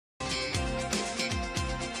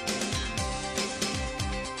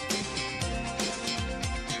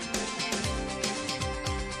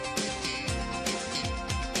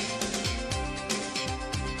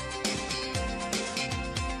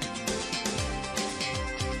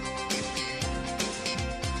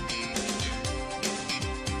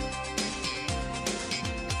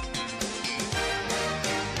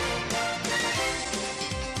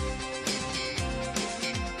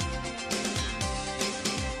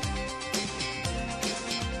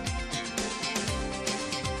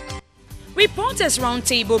Reporters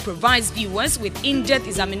Roundtable provides viewers with in-depth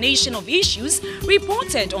examination of issues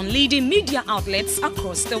reported on leading media outlets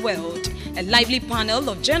across the world. A lively panel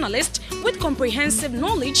of journalists with comprehensive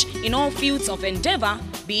knowledge in all fields of endeavor,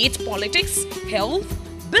 be it politics, health,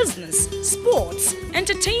 business, sports,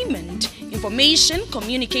 entertainment, information,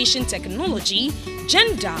 communication technology,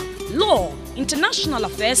 gender, law, international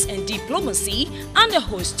affairs and diplomacy, and a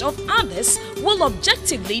host of others will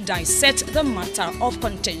objectively dissect the matter of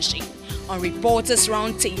contention. On Reporters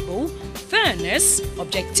Roundtable, fairness,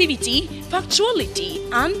 objectivity, factuality,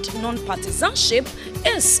 and non-partisanship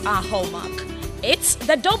is our hallmark. It's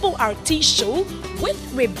the Double RT Show with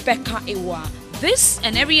Rebecca Ewa. This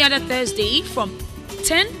and every other Thursday from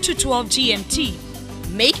 10 to 12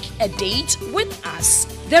 GMT. Make a date with us.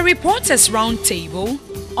 The Reporters Roundtable,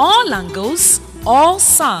 all angles, all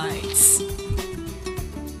sides.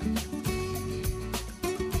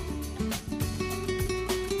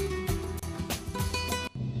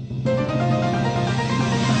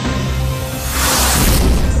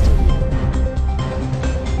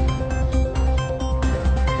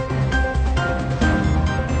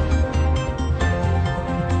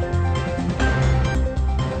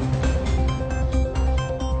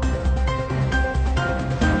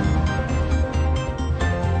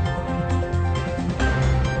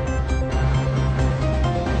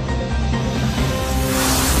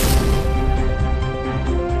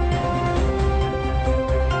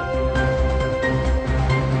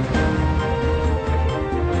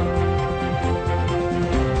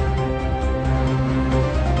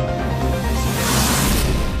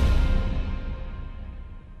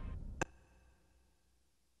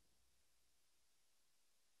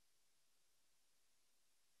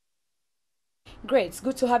 Great,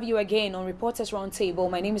 good to have you again on Reporters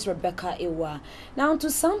Roundtable. My name is Rebecca Ewa. Now, to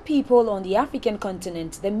some people on the African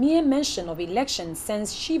continent, the mere mention of elections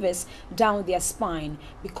sends shivers down their spine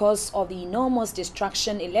because of the enormous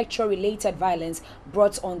destruction electoral-related violence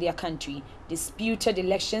brought on their country. Disputed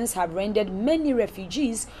elections have rendered many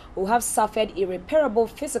refugees who have suffered irreparable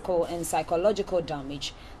physical and psychological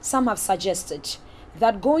damage. Some have suggested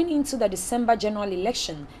that going into the December general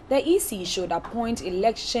election, the EC should appoint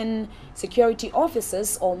election security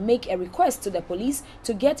officers or make a request to the police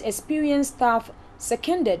to get experienced staff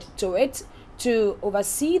seconded to it to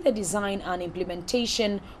oversee the design and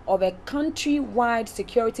implementation of a country-wide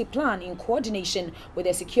security plan in coordination with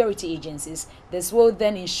the security agencies. This will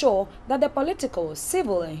then ensure that the political,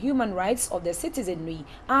 civil, and human rights of the citizenry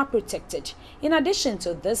are protected. In addition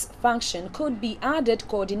to this function could be added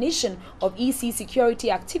coordination of EC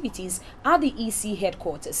security activities at the EC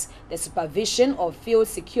headquarters, the supervision of field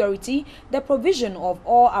security, the provision of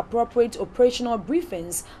all appropriate operational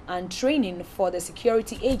briefings and training for the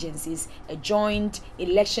security agencies, a joint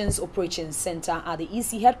elections operations center at the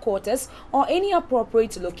EC headquarters or any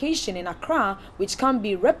appropriate location in Accra which can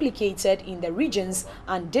be replicated in the regions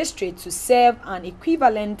and districts to serve an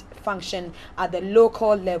equivalent function at the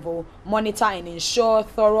local level, monitor and ensure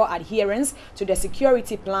thorough adherence to the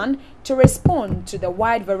security plan to respond to the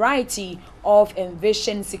wide variety of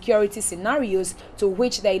envisioned security scenarios to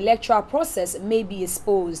which the electoral process may be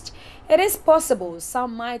exposed. It is possible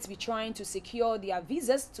some might be trying to secure their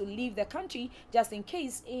visas to leave the country just in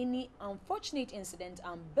case any unfortunate incident,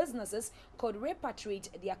 and businesses could repatriate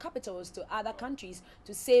their capitals to other countries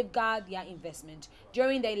to safeguard their investment.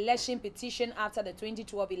 During the election petition after the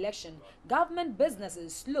 2012 election, government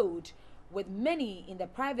businesses slowed, with many in the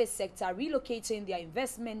private sector relocating their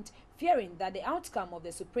investment, fearing that the outcome of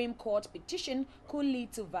the Supreme Court petition could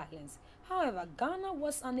lead to violence. However, Ghana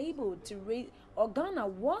was able to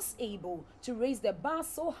raise the bar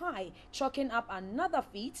so high, chalking up another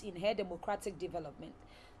feat in her democratic development.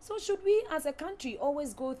 So should we as a country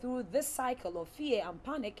always go through this cycle of fear and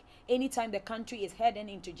panic anytime the country is heading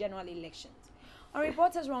into general elections? On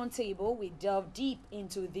Reporters Roundtable, we delve deep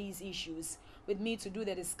into these issues. With me to do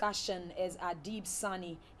the discussion is Adib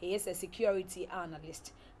Sani. He is a security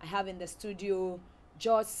analyst. I have in the studio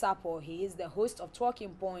George Sapo. He is the host of Talking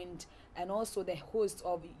Point and also the host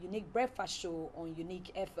of Unique Breakfast Show on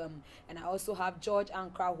Unique FM. And I also have George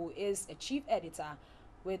Ankara, who is a chief editor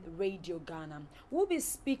with Radio Ghana. We'll be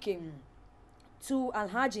speaking to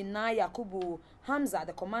Alhaji Na Yakubu Hamza,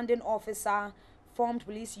 the commanding officer, formed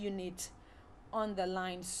police unit, on the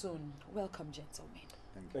line soon. Welcome, gentlemen.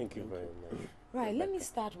 Thank you very much. Right, let me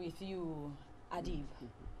start with you, Adib.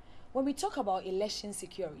 When we talk about election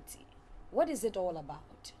security, what is it all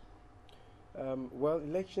about? Well,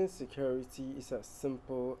 election security is as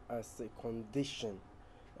simple as a condition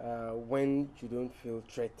when you don't feel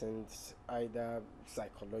threatened either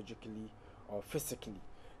psychologically or physically.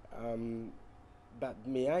 But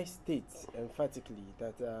may I state emphatically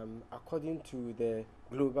that according to the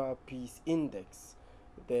Global Peace Index,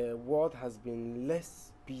 the world has been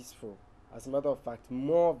less peaceful. As a matter of fact,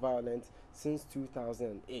 more violent since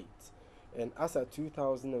 2008. And as of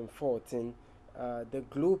 2014, the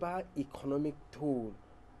global economic toll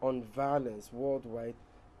on violence worldwide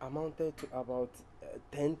amounted to about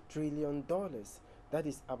 $10 trillion. That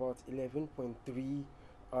is about 11.3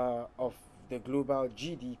 of the global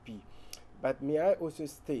GDP. But may I also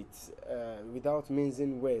state, without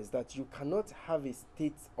mincing words, that you cannot have a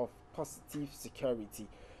state of positive security.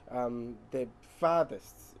 The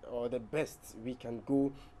farthest or the best we can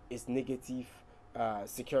go is negative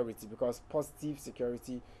security, because positive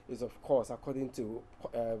security is, of course, according to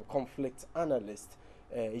conflict analyst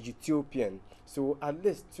Ethiopian. So at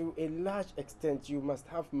least to a large extent, you must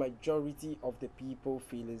have majority of the people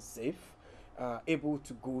feeling safe, able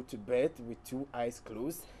to go to bed with two eyes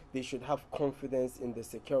closed. They should have confidence in the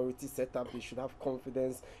security setup. They should have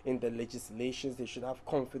confidence in the legislations. They should have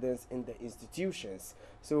confidence in the institutions.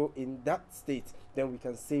 So in that state, then we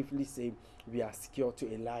can safely say we are secure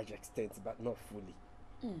to a large extent, but not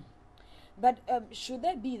fully. But should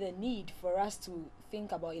there be the need for us to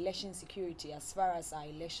think about election security as far as our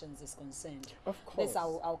elections is concerned? Of course. This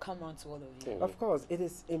I'll come on to all of you. Of course, it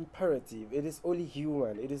is imperative. It is only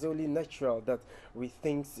human. It is only natural that we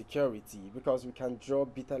think security, because we can draw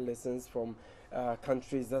bitter lessons from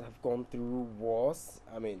countries that have gone through wars.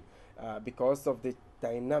 I mean, because of the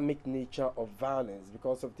dynamic nature of violence,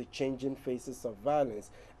 because of the changing phases of violence,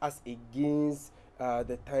 as against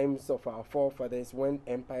the times of our forefathers, when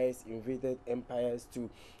empires invaded empires to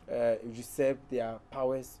usurp their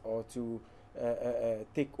powers or to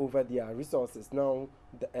take over their resources. Now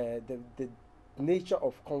the nature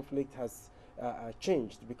of conflict has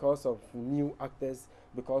changed because of new actors,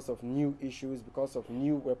 because of new issues, because of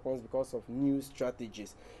new weapons, because of new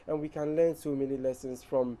strategies. And we can learn so many lessons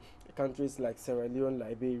from countries like Sierra Leone,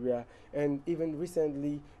 Liberia, and even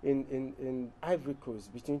recently in Ivory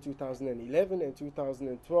Coast between 2011 and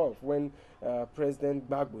 2012, when President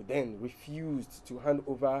Gbagbo then refused to hand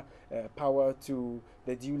over power to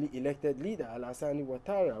the duly elected leader, Alassane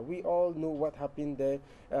Ouattara. We all know what happened there,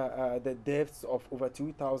 the deaths of over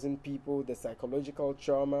 2,000 people, the psychological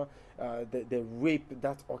trauma, the rape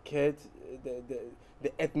that occurred,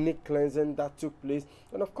 the ethnic cleansing that took place,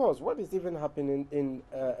 and of course what is even happening in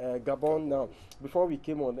Gabon now. Before we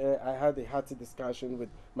came on air, I had a hearty discussion with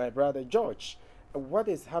my brother George. What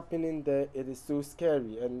is happening there, it is so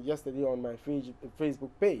scary. And yesterday on my Facebook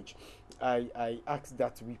page, I asked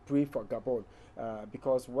that we pray for Gabon,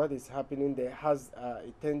 because what is happening there has a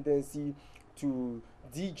tendency to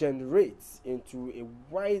degenerate into a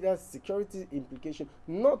wider security implication,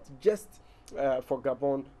 not just for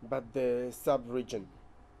Gabon, but the sub-region.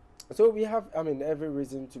 So we have, I mean, every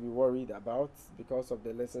reason to be worried about, because of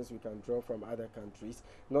the lessons we can draw from other countries,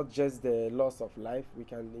 not just the loss of life. We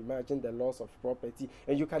can imagine the loss of property,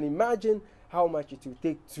 and you can imagine how much it will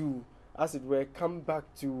take to, as it were, come back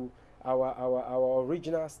to our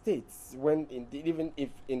original states, when even if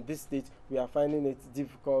in this state we are finding it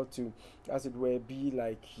difficult to, as it were, be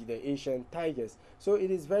like the Asian tigers. So it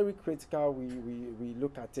is very critical we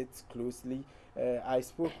look at it closely. I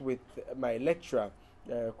spoke with my lecturer,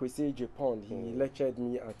 Kwesi Japon. He lectured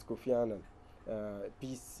me at Kofi Annan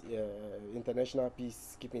Peace International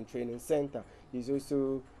Peacekeeping Training Center. He's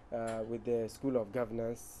also with the School of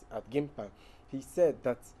Governance at Gimpa. He said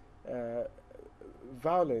that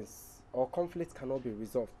violence or conflict cannot be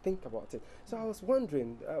resolved. Think about it. So I was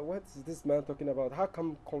wondering, what is this man talking about? How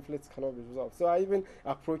come conflicts cannot be resolved? So I even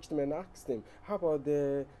approached him and asked him, how about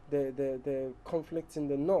the conflict in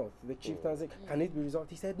the north? The chieftains, can it be resolved?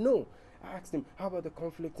 He said no. I asked him, how about the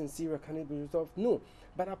conflict in Syria? Can it be resolved? No.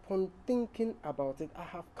 But upon thinking about it, I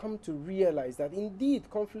have come to realize that indeed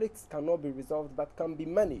conflicts cannot be resolved, but can be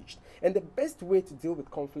managed. And the best way to deal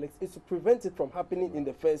with conflicts is to prevent it from happening in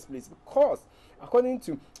the first place. Because according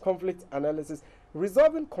to conflict analysis,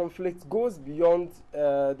 resolving conflict goes beyond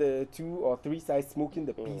the 2 or 3 sides smoking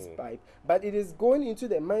the peace pipe, but it is going into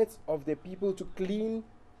the minds of the people to clean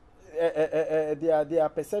their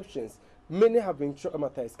perceptions. Many have been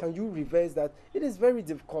traumatized. Can you reverse that? It is very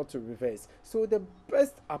difficult to reverse. So the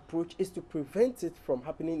best approach is to prevent it from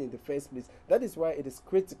happening in the first place. That is why it is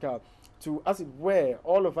critical to, as it were,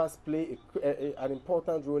 all of us play an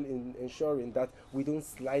important role in ensuring that we don't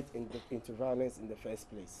slide into violence in the first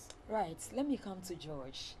place. Right. Let me come to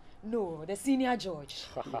George. No, the senior George.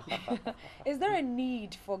 Is there a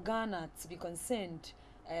need for Ghana to be concerned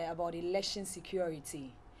about election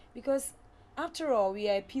security? Because after all, we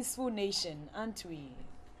are a peaceful nation, aren't we?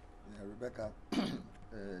 Yeah, Rebecca,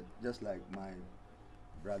 just like my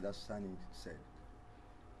Brother Sani said,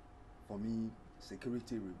 for me,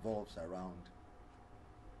 security revolves around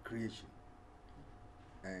creation,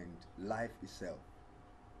 and life itself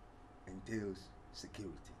entails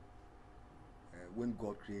security. When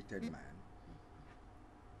God created man,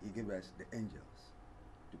 he gave us the angels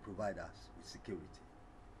to provide us with security.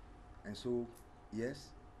 And so, yes,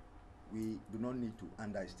 we do not need to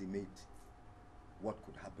underestimate what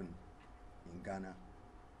could happen in Ghana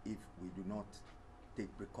if we do not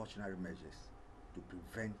take precautionary measures to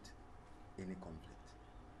prevent any conflict.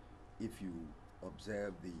 If you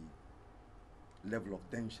observe the level of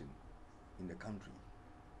tension in the country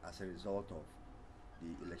as a result of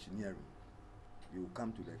the electioneering, you will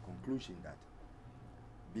come to the conclusion that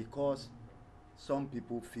because some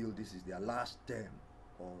people feel this is their last term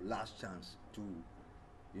or last chance to,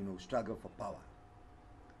 struggle for power,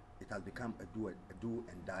 it has become a do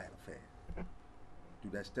and die affair, to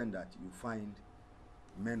the extent that you find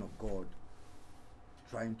men of God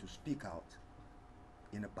trying to speak out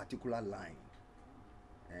in a particular line,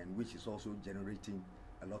 and which is also generating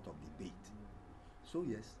a lot of debate. So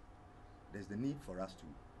yes, there's the need for us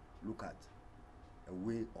to look at a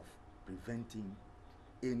way of preventing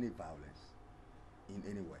any violence in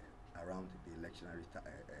anywhere around the electionary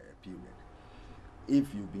period.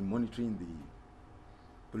 If you've been monitoring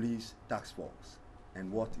the police task force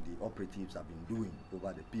and what the operatives have been doing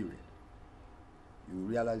over the period, you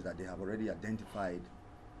realize that they have already identified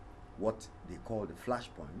what they call the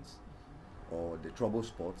flashpoints or the trouble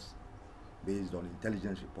spots based on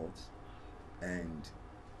intelligence reports, and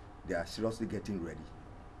they are seriously getting ready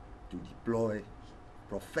to deploy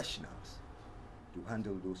professionals to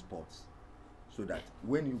handle those spots, so that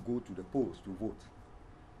when you go to the polls to vote,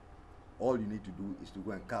 all you need to do is to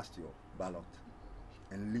go and cast your ballot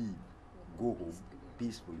and leave, go home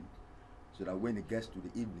peacefully, so that when it gets to the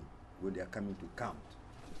evening, when they are coming to count,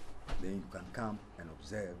 then you can come and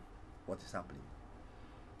observe what is happening.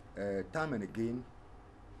 Time and again,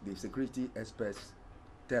 the security experts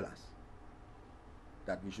tell us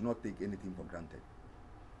that we should not take anything for granted.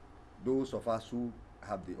 Those of us who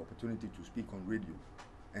have the opportunity to speak on radio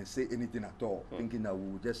and say anything at all, thinking that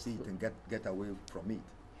we will just see it and get away from it,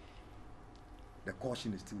 the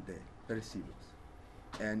caution is still there, very serious.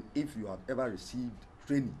 And if you have ever received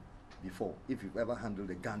training before, if you've ever handled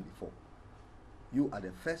a gun before, you are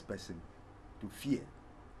the first person to fear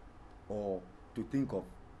or to think of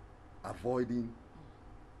avoiding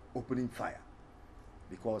opening fire,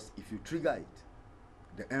 because if you trigger it,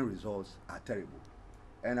 the end results are terrible.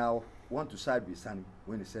 And I want to side with Sani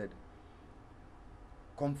when he said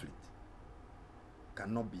conflict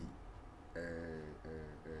cannot be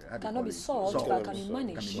solved, but can be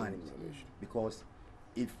managed. Because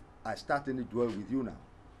if I start any duel with you now,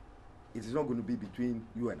 it is not going to be between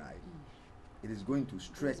you and I. It is going to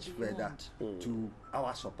stretch further to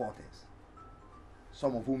our supporters,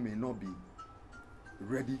 some of whom may not be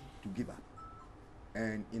ready to give up.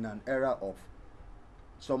 And in an era of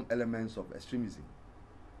some elements of extremism,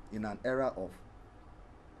 in an era of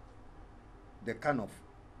the kind of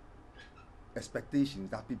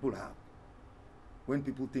expectations that people have, when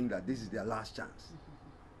people think that this is their last chance,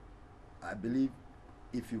 I believe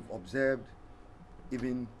if you've observed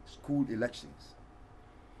even school elections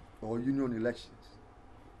or union elections,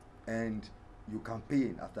 and you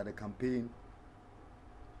campaign, after the campaign,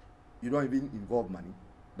 you don't even involve money,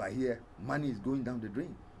 but here money is going down the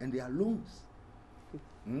drain, and there are loans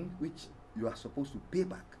which you are supposed to pay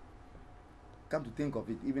back. Come to think of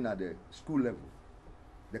it, even at the school level,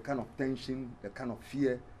 the kind of tension, the kind of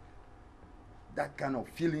fear, that kind of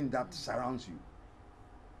feeling that surrounds you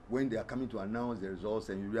when they are coming to announce the results,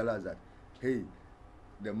 and you realize that, hey,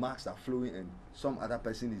 the marks are flowing and some other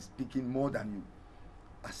person is speaking more than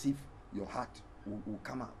you, as if your heart will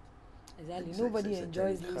come out. Exactly. Nobody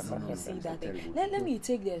enjoys losing. You see that thing. Let me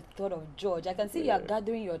take the thought of George. I can see you are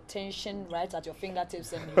gathering your tension right at your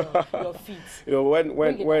fingertips and your feet.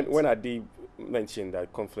 When Adi mentioned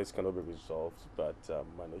that conflicts cannot be resolved but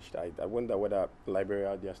managed, I wonder whether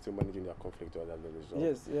Liberia, they are still managing their conflict or that they resolved.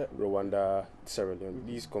 Yes, yeah. Rwanda, Sierra Leone,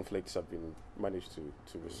 these conflicts have been managed to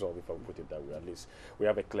resolve, if I put it that way. At least we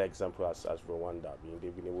have a clear example as Rwanda.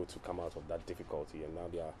 They've been able to come out of that difficulty, and now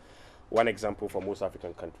they are one example for most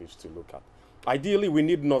African countries to look at. Ideally, we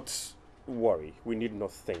need not worry. We need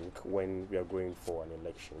not think when we are going for an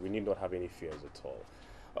election. We need not have any fears at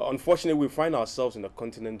all. Unfortunately, we find ourselves in a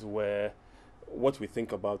continent where what we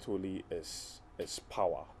think about only is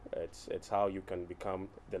power. It's how you can become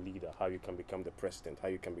the leader, how you can become the president, how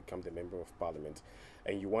you can become the member of parliament.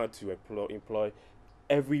 And you want to employ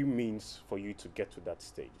every means for you to get to that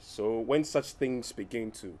stage. So when such things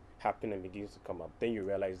begin to happen and begins to come up, then you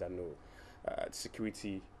realize that no,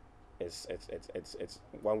 security it's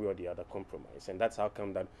one way or the other compromise. And that's how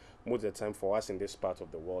come that most of the time for us in this part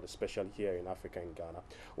of the world, especially here in Africa and Ghana,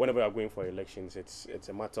 whenever we are going for elections, it's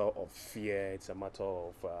a matter of fear. It's a matter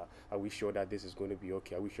of are we sure that this is going to be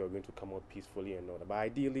okay? Are we sure we're going to come out peacefully and all that? But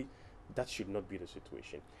ideally, that should not be the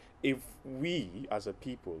situation. If we as a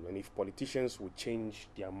people and if politicians would change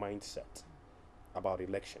their mindset about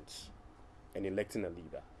elections and electing a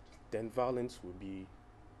leader, then violence will be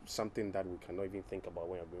something that we cannot even think about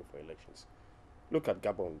when we're going for elections. Look at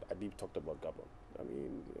Gabon. Adib talked about Gabon. I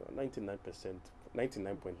mean, 99%,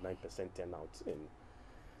 99.9% turnout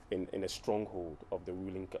in a stronghold of the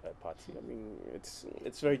ruling party. I mean,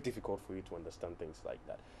 it's very difficult for you to understand things like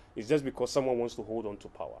that. It's just because someone wants to hold on to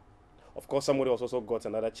power. Of course, somebody else also got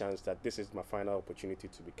another chance that this is my final opportunity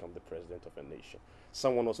to become the president of a nation.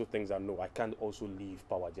 Someone also thinks that, no, I can't also leave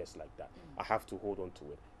power just like that. I have to hold on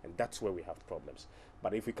to it. And that's where we have problems.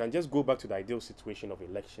 But if we can just go back to the ideal situation of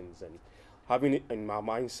elections and having it in my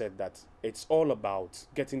mindset that it's all about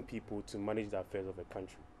getting people to manage the affairs of a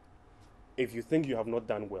country. If you think you have not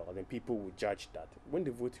done well, then people will judge that. When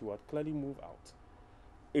they vote you out, clearly move out.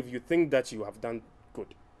 If you think that you have done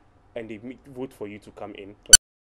good, and they vote for you to come in, or